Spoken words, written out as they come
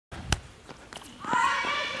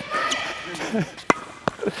You.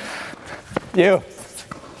 You.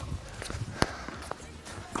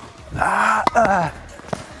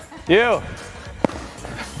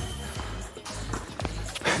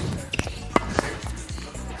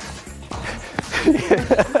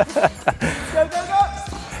 Go, go, go.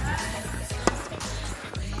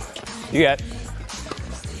 You got it.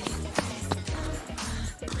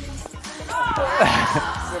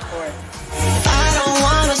 Good boy. I don't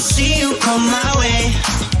wanna see you come my way.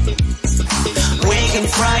 Waking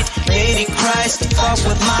fright, Lady Christ, fuck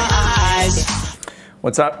with my eyes.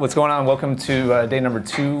 What's up? What's going on? Welcome to day number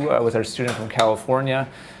 2 with our student from California.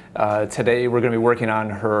 Today we're going to be working on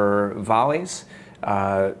her volleys.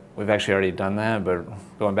 We've actually already done that, but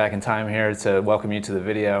going back in time here to welcome you to the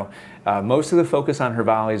video. Most of the focus on her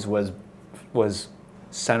volleys was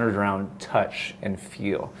centered around touch and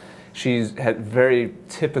feel. She's had very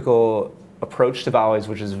typical approach to volleys,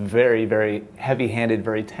 which is very, very heavy-handed,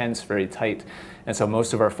 very tense, very tight. And so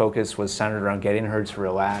most of our focus was centered around getting her to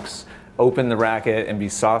relax, open the racket and be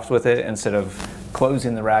soft with it instead of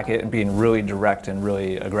closing the racket and being really direct and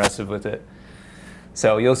really aggressive with it.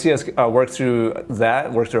 So you'll see us work through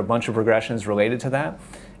that, work through a bunch of progressions related to that.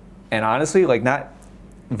 And honestly, like not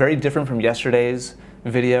very different from yesterday's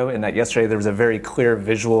video in that yesterday there was a very clear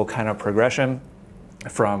visual kind of progression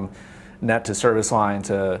from net to service line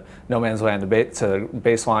to no man's land to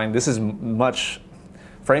baseline. This is much,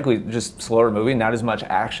 frankly, just slower moving, not as much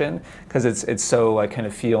action because it's so like kind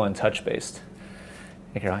of feel and touch based.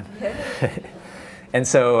 Hey, Caroline. And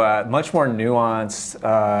so much more nuanced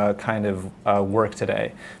kind of work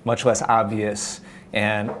today, much less obvious,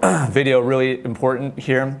 and video really important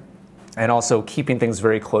here, and also keeping things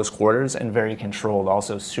very close quarters and very controlled,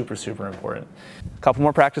 also super, super important. A couple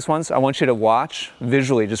more practice ones. I want you to watch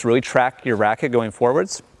visually, just really track your racket going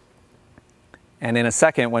forwards. And in a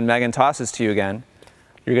second, when Megan tosses to you again,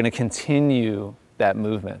 you're going to continue that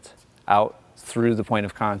movement out through the point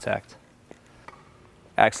of contact.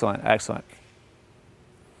 Excellent, excellent.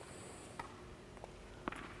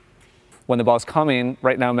 When the ball's coming,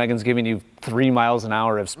 right now Megan's giving you 3 miles an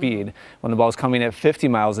hour of speed. When the ball's coming at 50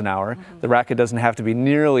 miles an hour, the racket doesn't have to be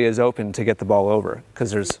nearly as open to get the ball over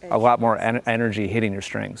because there's a lot more energy hitting your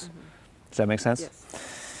strings. Does that make sense?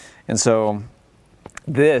 Yes. And so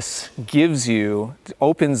this gives you,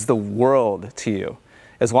 opens the world to you.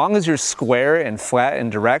 As long as you're square and flat and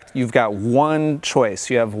direct, you've got one choice.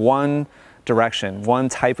 You have one direction, one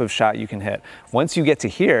type of shot you can hit. Once you get to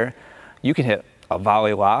here, you can hit a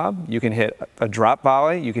volley lob, you can hit a drop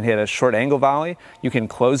volley, you can hit a short angle volley, you can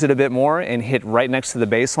close it a bit more and hit right next to the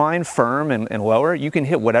baseline, firm and lower. You can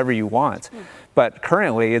hit whatever you want. But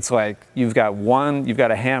currently it's like you've got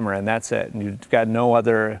a hammer and that's it. And you've got no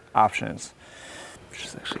other options.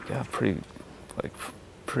 She's actually got pretty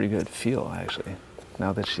good feel actually,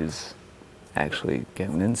 now that she's actually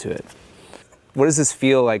getting into it. What does this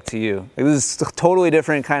feel like to you? Like, this is a totally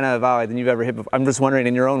different kind of volley than you've ever hit before. I'm just wondering,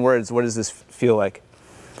 in your own words, what does this feel like?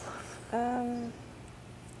 It's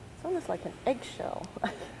almost like an eggshell.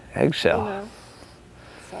 Eggshell. You know?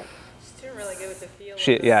 It's like, She's doing really good with the feel.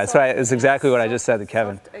 Yeah, that's right. It's exactly what I just said to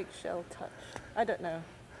Kevin. soft eggshell touch. I don't know.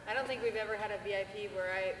 I don't think we've ever had a VIP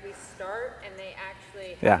where we start and they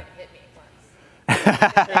actually Yeah. haven't hit me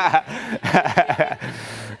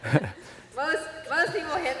once. Most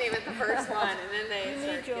people hit me with the first one and then they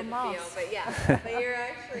start to get the feel. But yeah, but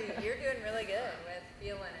you're doing really good with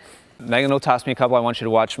feeling it. Megan will toss me a couple. I want you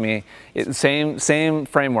to watch me. Same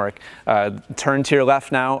framework. Turn to your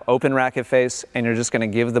left now, open racket face, and you're just going to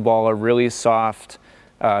give the ball a really soft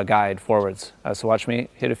guide forwards. So watch me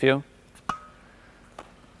hit a few.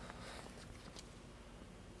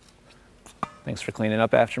 Thanks for cleaning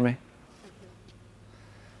up after me.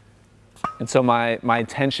 And so my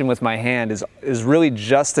tension with my hand is really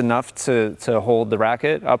just enough to hold the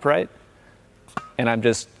racket upright. And I'm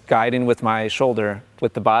just guiding with my shoulder,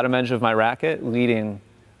 with the bottom edge of my racket, leading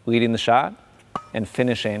the shot and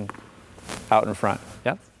finishing out in front.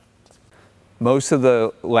 Yeah. Most of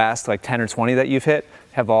the last like 10 or 20 that you've hit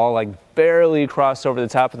have all like barely crossed over the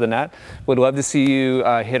top of the net. Would love to see you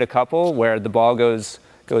hit a couple where the ball goes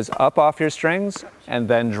up off your strings and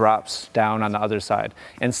then drops down on the other side.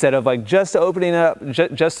 Instead of like just opening up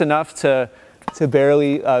just enough to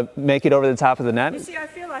barely make it over the top of the net. You see, I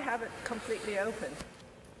feel I have it completely open.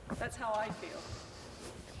 That's how I feel.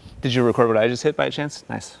 Did you record what I just hit by chance?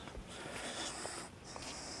 Nice.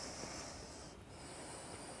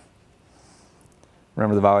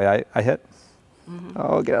 Remember the volley I hit?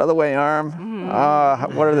 Oh, get out of the way, arm.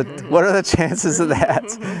 What are the chances of that?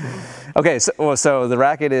 Okay, so the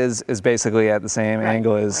racket is basically at the same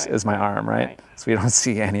angle as my arm, right? So we don't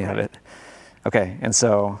see any of it. Okay, and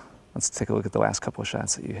so Let's take a look at the last couple of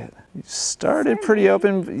shots that you hit. You started pretty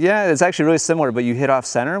open. Yeah, it's actually really similar, but you hit off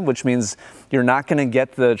center, which means you're not going to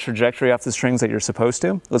get the trajectory off the strings that you're supposed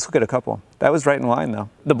to. Let's look at a couple. That was right in line, though.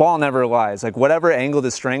 The ball never lies. Like, whatever angle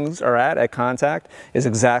the strings are at contact is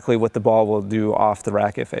exactly what the ball will do off the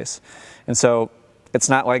racket face. And so it's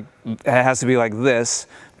not like it has to be like this,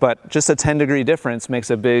 but just a 10-degree difference makes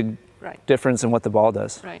a big difference in what the ball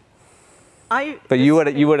does. Right. But you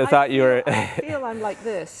would have thought you were. I feel I'm like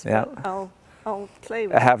this. Yeah. But I'll play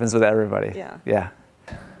with it. Happens with everybody. Yeah.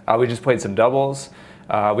 Yeah. We just played some doubles.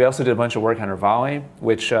 We also did a bunch of work on her volley,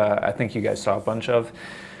 which I think you guys saw a bunch of.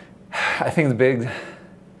 I think the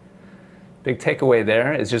big takeaway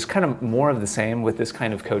there is just kind of more of the same with this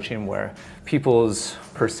kind of coaching, where people's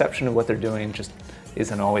perception of what they're doing just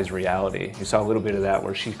isn't always reality. You saw a little bit of that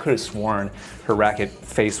where she could have sworn her racket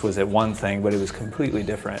face was at one thing, but it was completely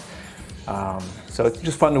different. So it's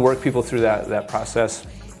just fun to work people through that process.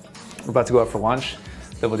 We're about to go out for lunch,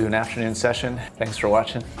 then we'll do an afternoon session. Thanks for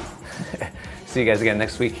watching. See you guys again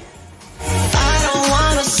next week. I don't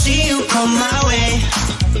wanna see you come my way.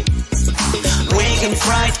 Waking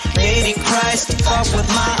fright, lady cries, fuck with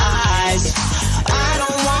my eyes.